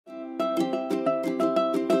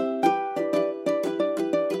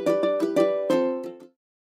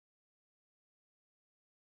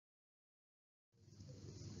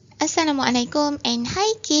Assalamualaikum and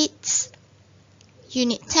hi kids!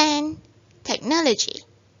 Unit 10, Technology.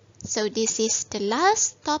 So this is the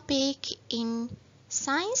last topic in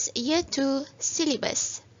Science Year 2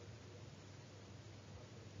 syllabus.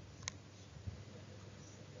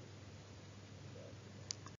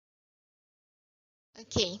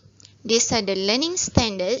 Okay, these are the learning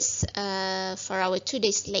standards for our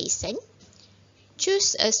today's lesson.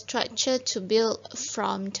 Choose a structure to build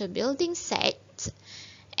from the building set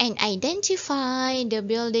and identify the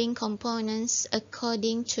building components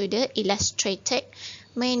according to the illustrated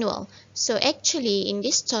manual. So actually in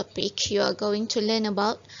this topic you are going to learn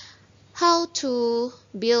about how to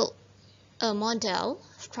build a model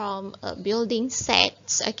from a building set,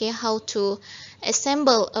 okay, how to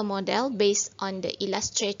assemble a model based on the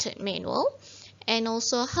illustrated manual, and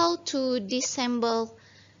also how to disassemble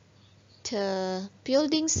the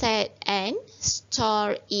building set and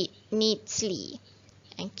store it neatly.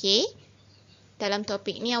 Okay, dalam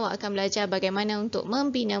topik ni awak akan belajar bagaimana untuk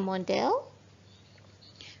membina model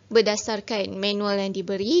berdasarkan manual yang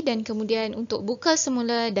diberi dan kemudian untuk buka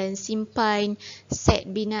semula dan simpan set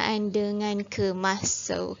binaan dengan kemas.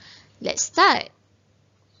 So, let's start.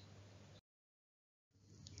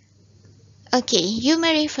 Okay, you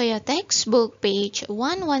may refer your textbook page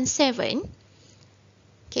 117.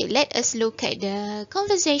 Okay, let us look at the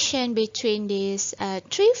conversation between these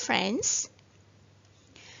three friends.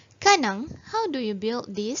 Kanang, how do you build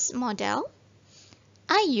this model?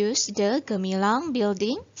 I use the Gemilang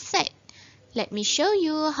building set. Let me show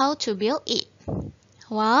you how to build it.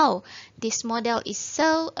 Wow, this model is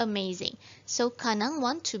so amazing. So Kanang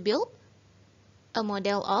want to build a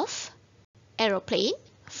model of aeroplane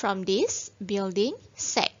from this building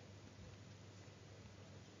set.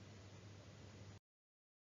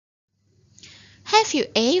 Have you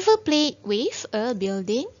ever played with a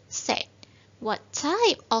building set? What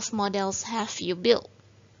type of models have you built?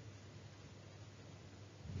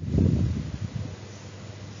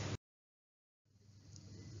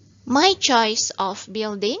 My choice of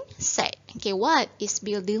building set. Okay, what is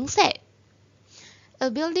building set?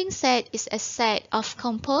 A building set is a set of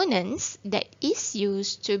components that is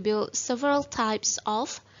used to build several types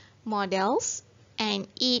of models, and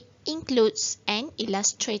it includes an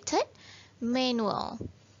illustrated manual.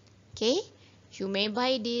 Okay. You may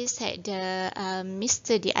buy this at the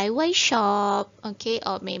Mr. DIY shop, okay,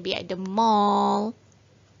 or maybe at the mall.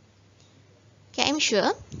 Okay, I'm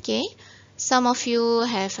sure, okay, some of you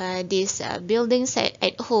have this building set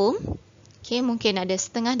at home. Okay, mungkin ada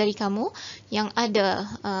setengah dari kamu yang ada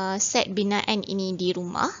set binaan ini di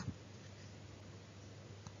rumah.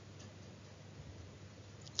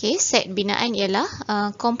 Okay, set binaan ialah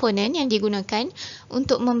komponen yang digunakan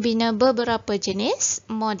untuk membina beberapa jenis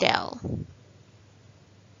model.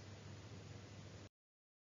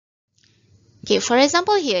 Okay, for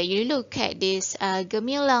example here, you look at this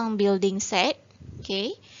Gemilang building set,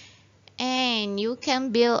 okay, and you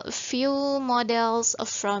can build a few models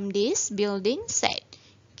from this building set,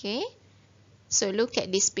 okay. So look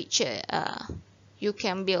at this picture. You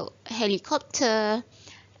can build helicopter,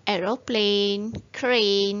 aeroplane,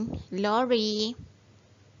 crane, lorry,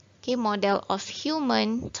 okay, model of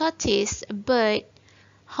human, tortoise, bird,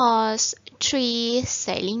 horse, tree,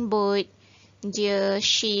 sailing boat, deer,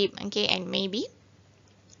 sheep, okay, and maybe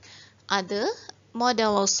other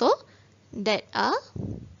model also that are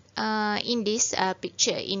in this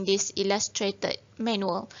picture, in this illustrated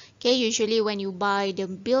manual. Okay, usually when you buy the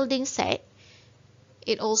building set,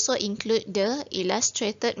 it also include the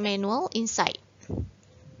illustrated manual inside.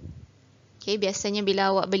 Okay, biasanya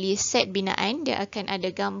bila awak beli set binaan, dia akan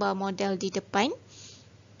ada gambar model di depan,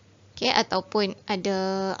 okay, ataupun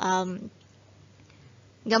ada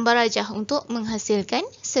gambar rajah untuk menghasilkan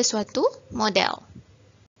sesuatu model.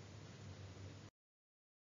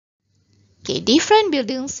 Okay, different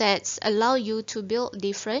building sets allow you to build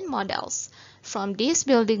different models. From this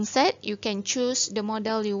building set, you can choose the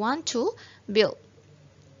model you want to build.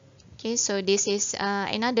 Okay, so this is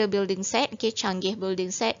another building set, okay, Canggih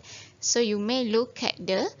building set. So you may look at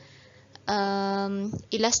the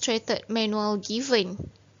illustrated manual given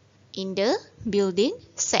in the building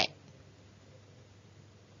set.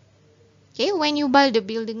 Okay, when you buy the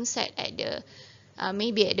building set at the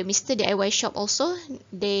maybe at the Mr. DIY shop also,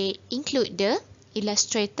 they include the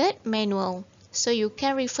illustrated manual. So you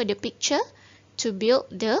can refer the picture to build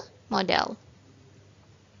the model.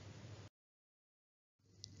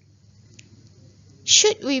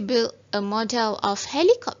 Should we build a model of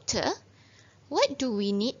helicopter? What do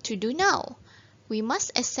we need to do now? We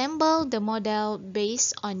must assemble the model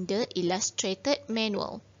based on the illustrated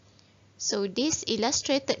manual. So this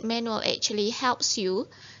illustrated manual actually helps you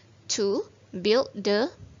to build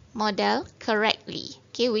the model correctly,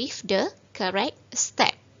 okay, with the correct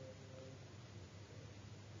step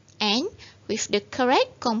and with the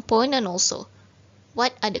correct component also.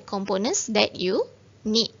 What are the components that you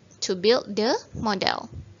need to build the model?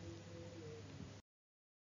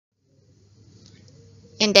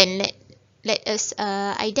 And then let us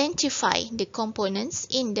identify the components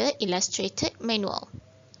in the illustrated manual.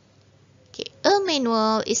 Okay, a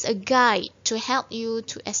manual is a guide to help you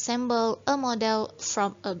to assemble a model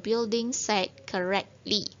from a building set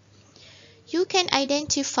correctly. You can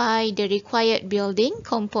identify the required building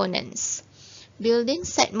components. Building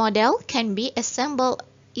set model can be assembled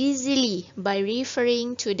easily by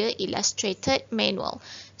referring to the illustrated manual.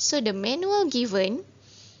 So the manual given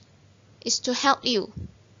is to help you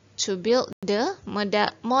to build the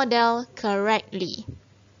model correctly.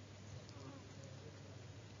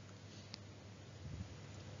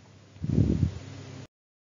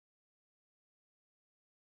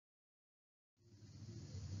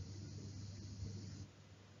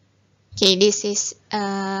 Okay, this is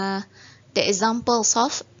the examples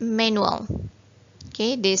of manual.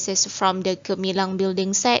 Okay, this is from the Gemilang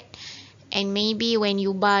building set. And maybe when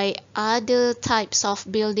you buy other types of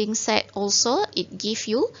building set also, it gives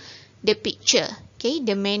you the picture, okay,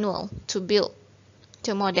 the manual to build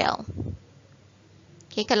the model.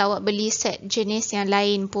 Okay, kalau awak beli set jenis yang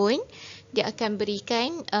lain pun, dia akan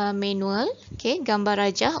berikan manual, okay, gambar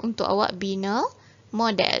rajah untuk awak bina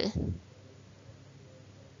model.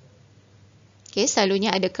 Okay,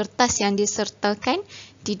 selalunya ada kertas yang disertakan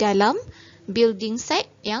di dalam building set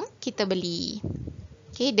yang kita beli.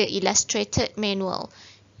 Okay, the illustrated manual.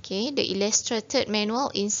 Okay, the illustrated manual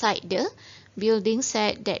inside the building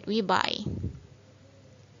set that we buy.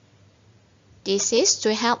 This is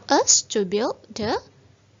to help us to build the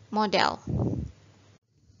model.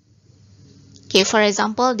 Okay, for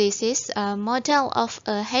example, this is a model of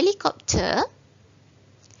a helicopter.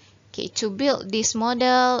 Okay, to build this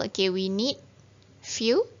model, okay, we need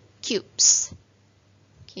few cubes.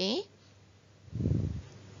 Okay.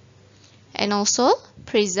 And also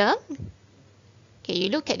prism. Okay, you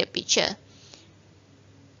look at the picture.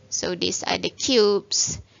 So these are the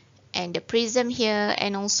cubes and the prism here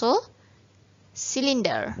and also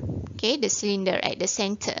cylinder. Okay, the cylinder at the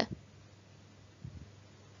center.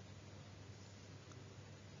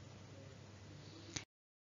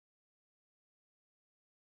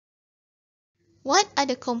 What are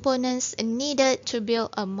the components needed to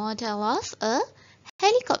build a model of a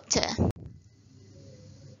helicopter?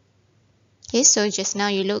 Okay, so just now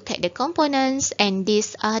you look at the components and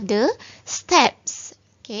these are the steps.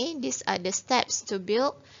 Okay, these are the steps to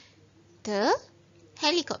build the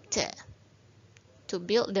helicopter. To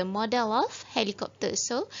build the model of helicopter.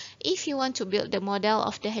 So, if you want to build the model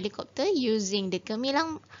of the helicopter using the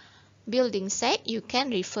Gemilang building set, you can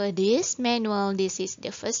refer this manual. This is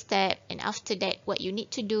the first step, and after that, what you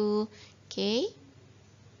need to do. Okay,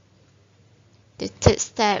 the third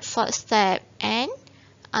step, fourth step, and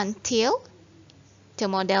until the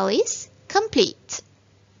model is complete.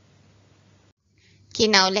 Okay,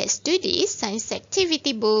 now let's do this science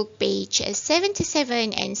activity book, page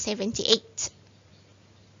 77 and 78.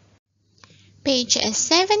 Page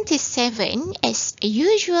 77, as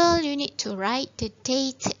usual, you need to write the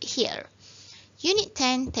date here. Unit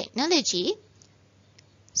 10, Technology.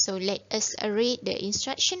 So let us read the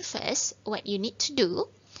instruction first, what you need to do.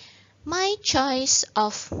 My choice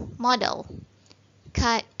of model.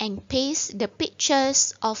 Cut and paste the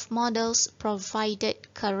pictures of models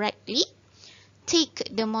provided correctly.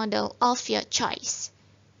 Take the model of your choice.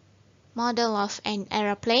 Model of an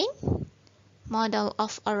aeroplane. Model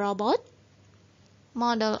of a robot.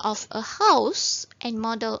 Model of a house and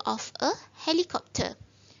model of a helicopter.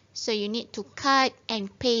 So you need to cut and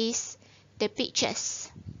paste the pictures.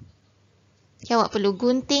 Okay, awak perlu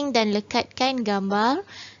gunting dan lekatkan gambar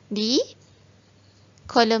di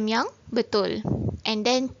kolom yang betul. And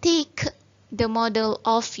then take the model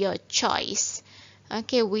of your choice.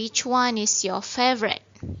 Okay, which one is your favorite?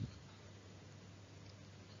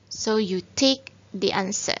 So you take the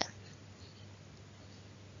answer.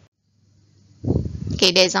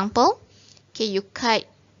 Okay, the example. Okay, you cut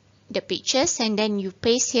the pictures and then you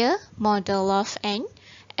paste here model of an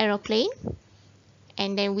aeroplane.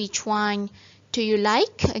 And then which one do you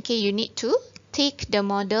like? Okay, you need to take the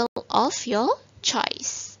model of your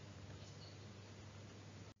choice.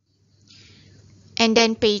 And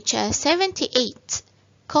then page 78,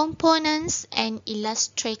 Components and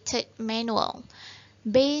Illustrated Manual.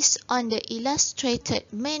 Based on the illustrated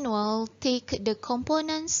manual, take the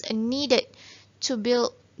components needed to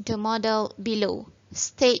build the model below.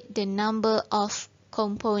 State the number of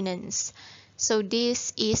components. So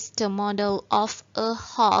this is the model of a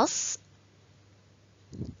horse.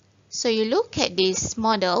 So you look at this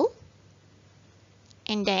model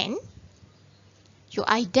and then you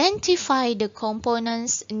identify the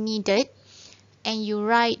components needed and you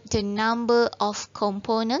write the number of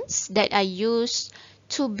components that are used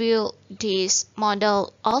to build this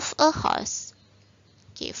model of a horse.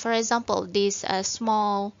 Okay, for example, this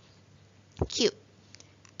small cube.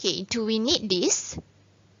 Okay, do we need this?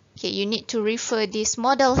 Okay, you need to refer this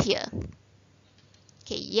model here.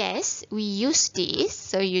 Okay, yes, we use this,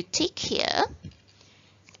 so you tick here.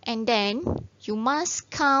 And then you must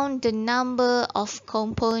count the number of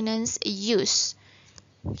components used.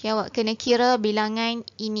 Okay, awak kena kira bilangan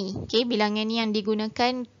ini. Okay, bilangan ni yang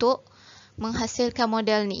digunakan untuk menghasilkan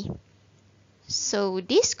model ni. So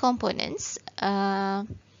these components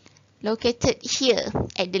located here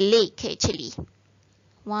at the leg actually.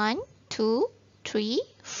 1, 2, 3,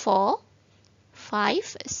 4,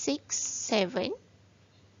 5, 6, 7,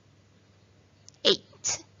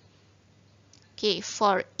 8. Okay,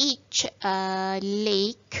 for each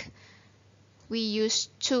leg, we use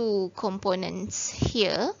 2 components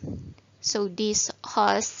here. So this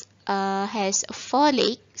horse has 4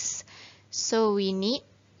 legs, so we need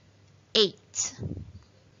 8.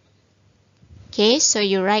 Okay, so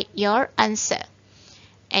you write your answer.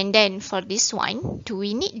 And then for this one, do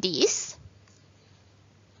we need this?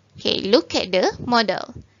 Okay, look at the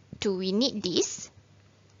model. Do we need this?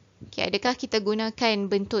 Okay, adakah kita gunakan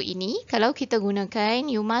bentuk ini? Kalau kita gunakan,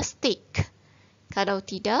 you must tick. Kalau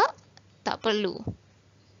tidak, tak perlu.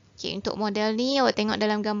 Okay, untuk model ni, awak tengok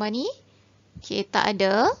dalam gambar ni. Okay, tak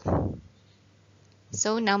ada.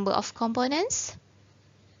 So, number of components,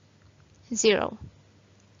 0.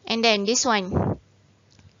 And then this one.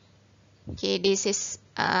 Okay, this is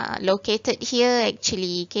located here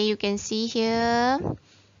actually. Okay, you can see here.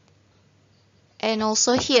 And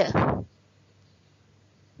also here.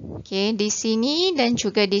 Okay, di sini dan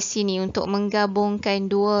juga di sini untuk menggabungkan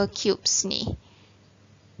dua cubes ni.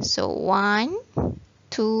 So, 1,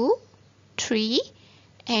 2, 3,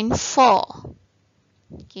 and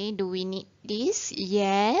 4. Okay, do we need this?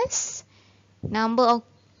 Yes. Number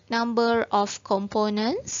of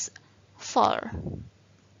components, 4.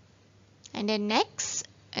 And then next,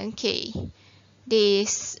 okay,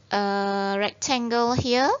 this rectangle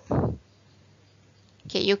here.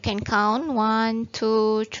 Okay, you can count 1,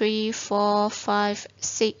 2, 3, 4, 5,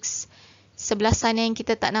 6. Sebelah sana yang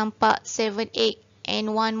kita tak nampak 7, 8,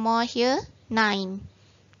 and one more here 9.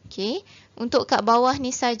 Okay, untuk kat bawah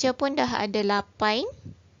ni saja pun dah ada 8.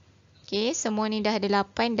 Okay, semua ni dah ada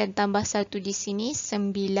 8 dan tambah 1 di sini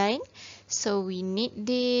 9. So we need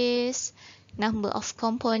this number of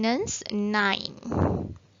components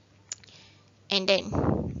 9. And then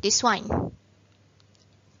this one.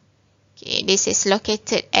 Okay, this is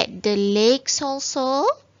located at the legs also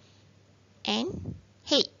and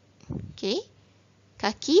head. Okay,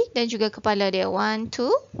 kaki dan juga kepala dia. 1,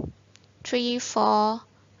 2, 3, 4,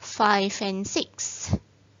 5, and 6.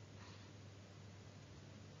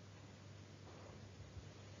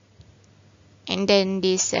 And then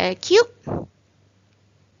this cube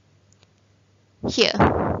here.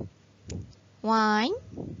 1,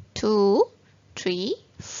 2, 3,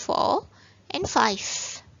 4, and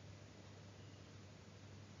 5.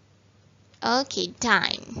 Okay,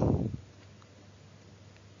 done.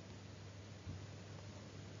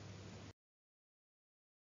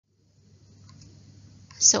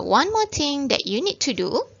 So one more thing that you need to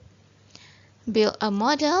do, build a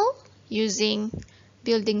model using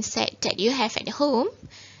building set that you have at home,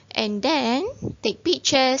 and then take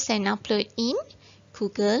pictures and upload in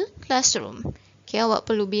Google Classroom. Okay, awak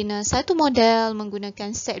perlu bina satu model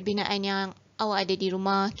menggunakan set binaan yang awak ada di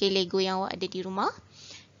rumah, okay, Lego yang awak ada di rumah.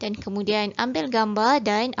 Dan kemudian ambil gambar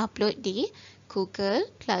dan upload di Google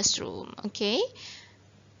Classroom. Okay,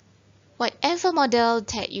 whatever model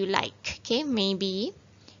that you like. Okay, maybe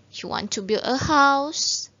you want to build a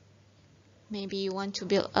house. Maybe you want to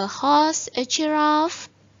build a horse, a giraffe.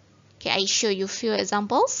 Okay, I show you few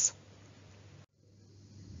examples.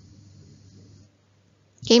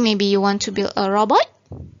 Okay, maybe you want to build a robot,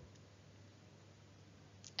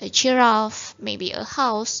 a giraffe, maybe a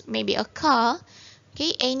house, maybe a car.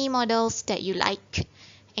 Okay, any models that you like.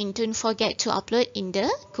 And don't forget to upload in the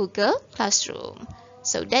Google Classroom.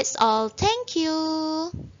 So that's all. Thank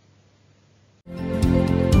you.